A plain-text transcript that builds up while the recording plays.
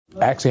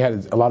Actually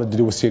had a lot to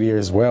do with City Year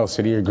as well.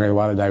 City Year brought a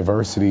lot of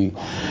diversity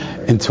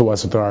into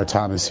us through our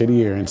time in City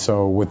Year. And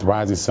so with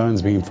Rising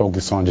Suns being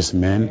focused on just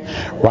men,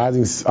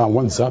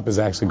 One's Up is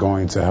actually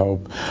going to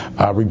help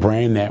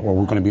rebrand that, where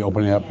we're going to be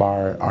opening up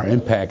our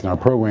impact and our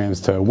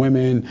programs to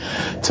women,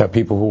 to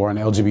people who are in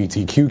the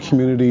LGBTQ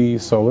community.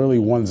 So literally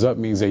One's Up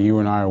means that you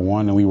and I are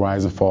one and we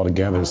rise and fall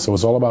together. So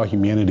it's all about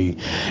humanity,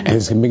 and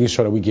it's making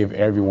sure that we give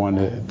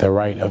everyone the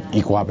right of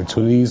equal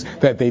opportunities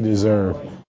that they deserve.